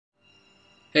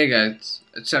Hey guys,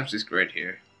 it's Samsys Great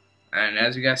here, and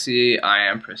as you guys see, I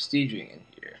am prestiging in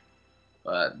here,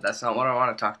 but that's not what I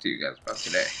want to talk to you guys about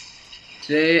today.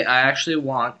 Today, I actually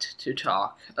want to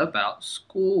talk about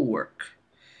schoolwork.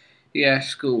 Yeah,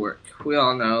 schoolwork. We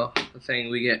all know the thing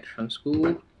we get from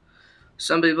school.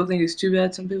 Some people think it's too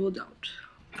bad, some people don't.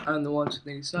 I'm the ones who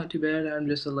think it's not too bad. I'm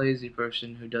just a lazy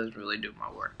person who doesn't really do my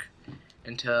work.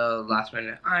 Until last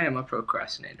minute, I am a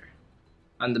procrastinator.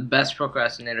 I'm the best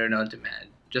procrastinator known to man.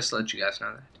 Just to let you guys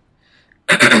know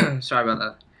that. Sorry about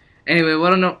that. Anyway,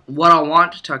 what I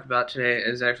want to talk about today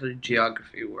is actually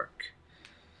geography work.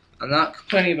 I'm not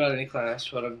complaining about any class.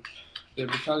 What I'm going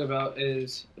to be talking about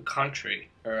is a country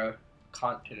or a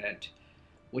continent,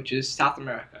 which is South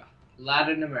America,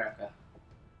 Latin America.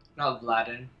 Not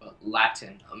Latin, but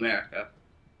Latin America.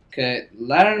 Okay,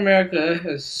 Latin America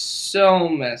is so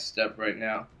messed up right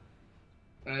now.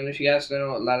 And if you guys don't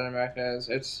know what Latin America is,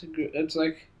 it's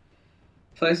like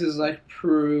places like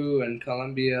Peru and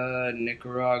Colombia and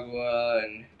Nicaragua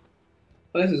and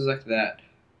places like that.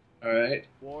 Alright?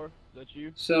 War, is that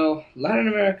you? So, Latin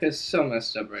America is so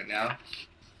messed up right now.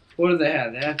 What do they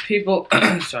have? They have people,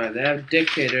 sorry, they have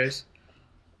dictators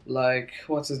like,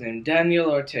 what's his name? Daniel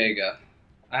Ortega.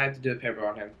 I had to do a paper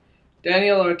on him.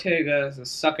 Daniel Ortega is a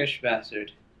suckish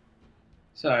bastard.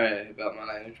 Sorry about my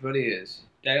language, but he is.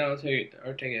 Daniel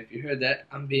Ortega, if you heard that,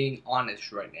 I'm being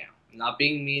honest right now. I'm not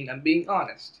being mean, I'm being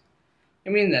honest. I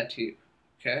mean that to you,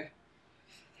 okay?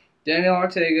 Daniel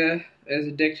Ortega is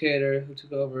a dictator who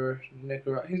took over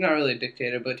Nicaragua. He's not really a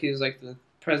dictator, but he's like the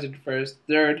president for his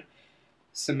third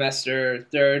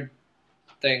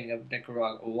thing of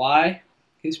Nicaragua. Why?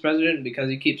 He's president because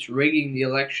he keeps rigging the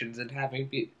elections and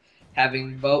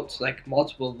having votes, like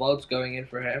multiple votes going in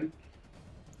for him.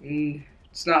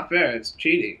 It's not fair, it's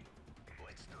cheating.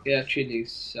 Yeah, cheating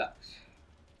sucks.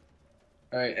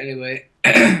 Alright, anyway.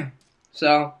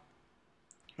 So,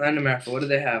 Latin America, what do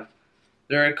they have?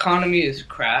 Their economy is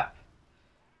crap.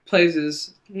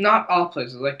 Places, not all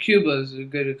places, like Cuba is a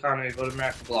good economy, but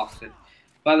America blocks it.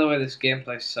 By the way, this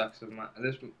gameplay sucks.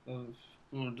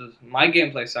 My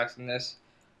gameplay sucks in this.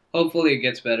 Hopefully it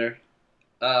gets better.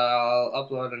 I'll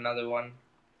upload another one.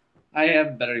 I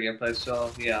have better gameplay,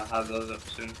 so yeah, I'll have those up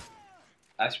soon.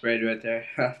 I sprayed right there.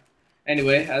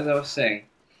 Anyway, as I was saying,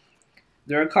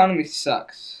 their economy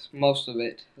sucks, most of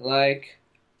it. Like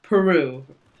Peru,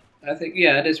 I think,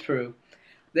 yeah, it is Peru.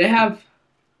 They have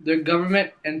their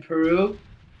government in Peru.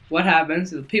 What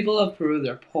happens? The people of Peru,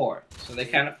 they're poor, so they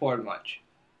can't afford much.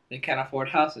 They can't afford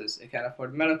houses. They can't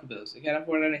afford medical bills. They can't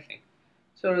afford anything.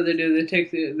 So what do?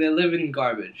 They live in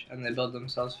garbage and they build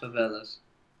themselves favelas.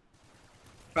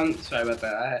 Sorry about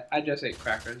that. I just ate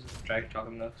crackers. Tried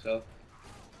chocolate milk. So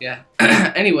yeah.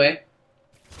 Anyway,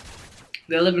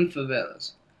 they live in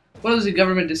favelas. What does the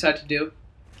government decide to do?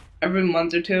 Every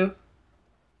month or two,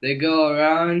 they go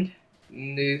around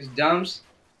in these dumps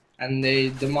and they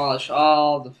demolish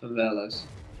all the favelas.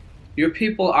 Your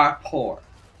people are poor.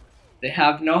 They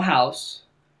have no house,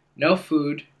 no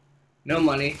food, no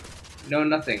money, no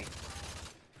nothing.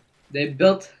 They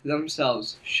built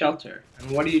themselves shelter,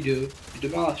 and what do? You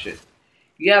demolish it.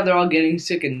 Yeah, they're all getting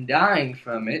sick and dying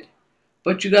from it,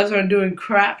 but you guys aren't doing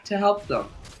crap to help them.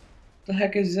 What the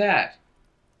heck is that?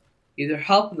 Either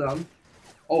help them,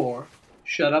 or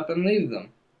shut up and leave them.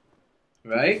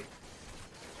 Right?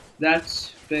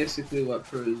 That's basically what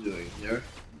Peru is doing.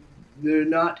 They're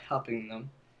not helping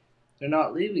them. They're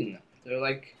not leaving them. They're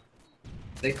like,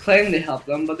 they claim they help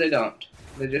them, but they don't.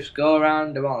 They just go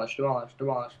around, demolish.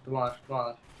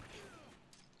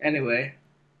 Anyway,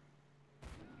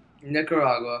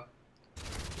 Nicaragua,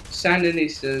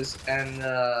 Sandinistas, and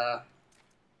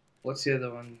what's the other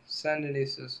one?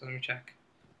 Sandinistas. Let me check.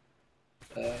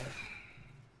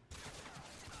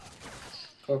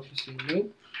 Corpus.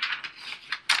 Nope.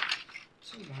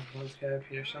 Some vocab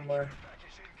here somewhere.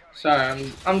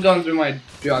 Sorry, I'm going through my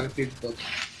geography book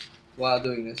while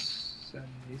doing this.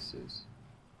 Sandinistas.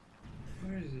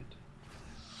 Where is it?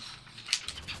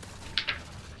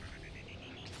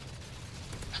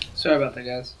 Sorry about that,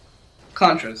 guys.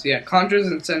 Contras, yeah, Contras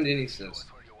and Sandinistas.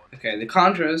 Okay, the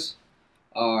Contras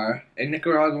are a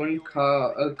Nicaraguan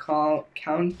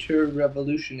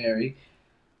counter-revolutionary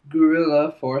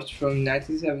guerrilla force from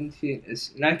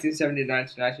 1979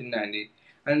 to 1990,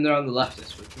 and they're on the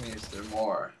leftist, which means they're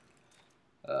more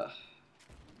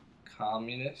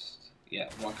communist.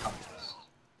 Yeah, more communist.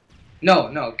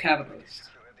 No, capitalist.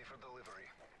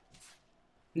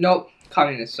 Nope,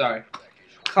 communist, sorry.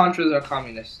 Contras are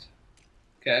communist.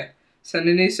 Okay?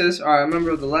 Sandinistas are a member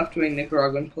of the left-wing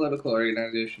Nicaraguan political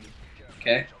organization.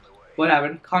 Okay? What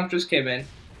happened? Contras came in,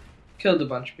 killed a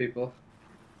bunch of people,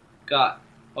 got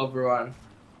overrun,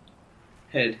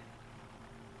 hid.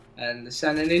 And the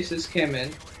Sandinistas came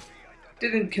in,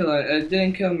 didn't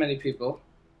kill many people.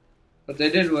 What they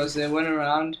did was they went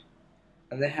around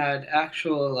and they had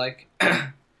actual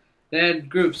they had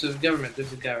groups of government.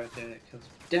 There's a guy right there that kills me.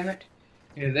 Damn it!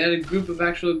 Yeah, they had a group of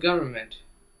actual government.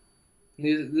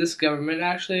 This government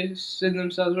actually stood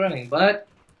themselves running, but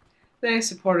they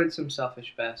supported some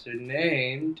selfish bastard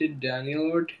named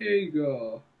Daniel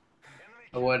Ortega.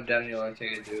 But what did Daniel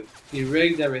Ortega do? He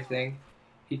rigged everything.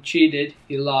 He cheated.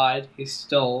 He lied. He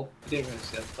stole. He didn't really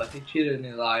steal, but he cheated and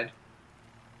he lied.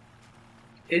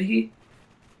 Did he?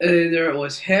 Either it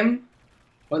was him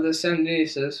or the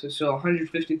Sandinistas, who stole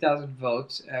 150,000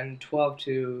 votes and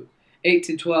 8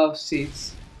 to 12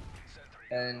 seats.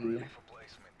 And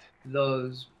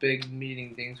those big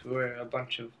meeting things where a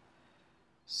bunch of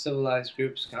civilized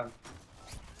groups come.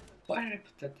 Why did I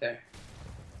put that there?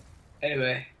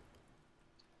 Anyway,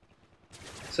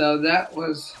 so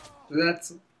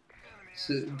that's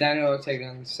Daniel Ortega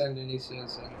and the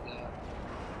Sandinistas and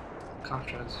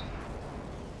Contras.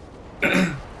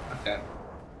 Okay.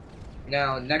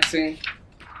 Now, next thing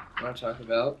I want to talk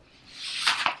about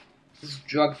is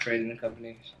drug trade in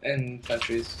companies and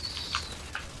countries.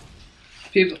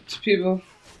 People,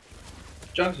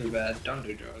 drugs are bad. Don't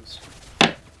do drugs.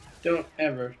 Don't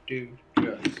ever do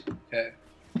drugs. Okay.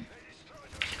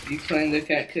 You claim they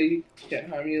can't kill you, can't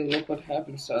harm you. Look what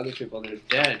happens to other people. They're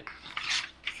dead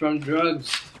from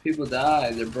drugs. People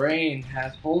die. Their brain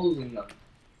has holes in them.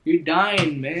 You're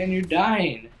dying, man. You're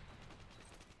dying.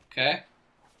 Okay.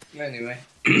 Anyway,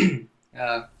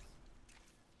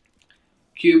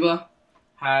 Cuba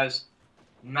has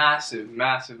massive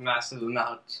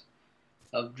amounts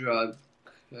of drug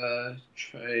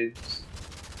trades.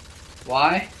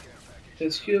 Why?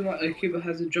 Because Cuba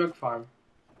has a drug farm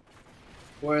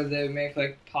where they make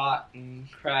like pot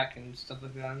and crack and stuff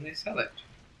like that, and they sell it.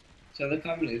 So other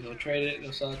companies will trade it,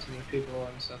 they'll sell it to the people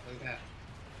and stuff like that.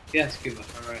 Yes, Cuba.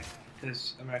 I'm right.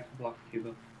 Because America blocked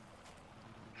Cuba.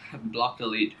 Block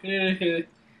delete.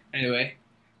 Anyway,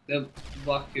 they'll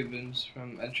block Cubans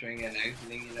from entering and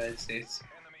exiting the United States.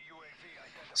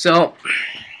 So,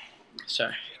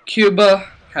 sorry. Cuba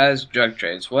has drug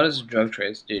trades. What does drug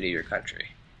trades do to your country?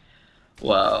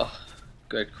 Well,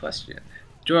 good question.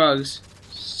 Drugs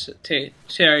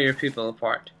tear your people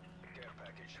apart.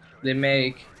 They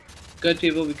make good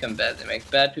people become bad. They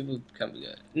make bad people become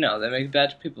good. No, they make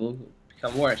bad people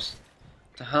become worse.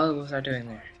 What the hell was I doing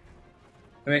there?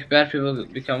 They make bad people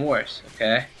become worse,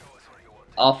 okay?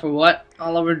 All for what?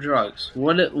 All over drugs.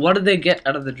 What do they get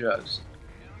out of the drugs?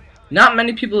 Not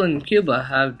many people in Cuba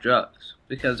have drugs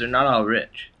because they're not all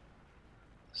rich.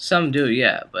 Some do,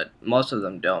 yeah, but most of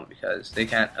them don't because they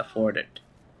can't afford it.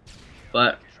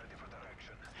 But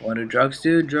what do drugs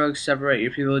do? Drugs separate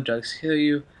your people, drugs kill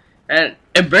you, and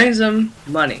it brings them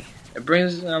money. It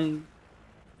brings them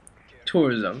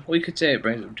tourism. We could say it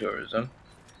brings them tourism.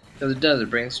 Because it does, it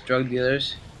brings drug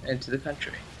dealers into the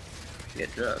country to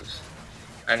get drugs.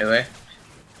 Anyway,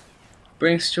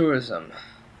 brings tourism.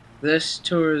 This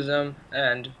tourism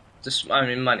and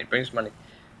money brings money.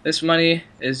 This money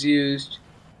is used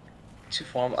to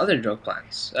form other drug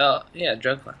plants. Yeah,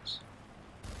 drug plants.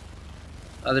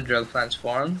 Other drug plants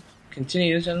form,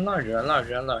 continues and larger and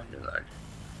larger and larger and larger.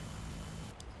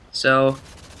 So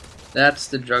that's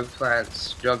the drug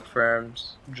plants, drug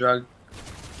firms, drug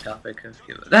topic of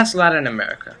Cuba. That's Latin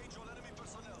America.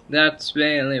 That's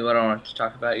mainly what I want to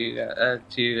talk about to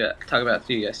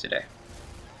you guys today.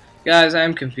 Guys,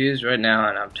 I'm confused right now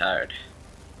and I'm tired.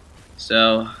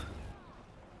 So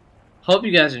hope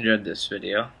you guys enjoyed this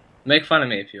video. Make fun of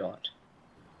me if you want.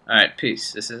 Alright,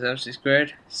 peace. This is MC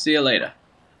Squared. See you later.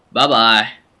 Bye bye.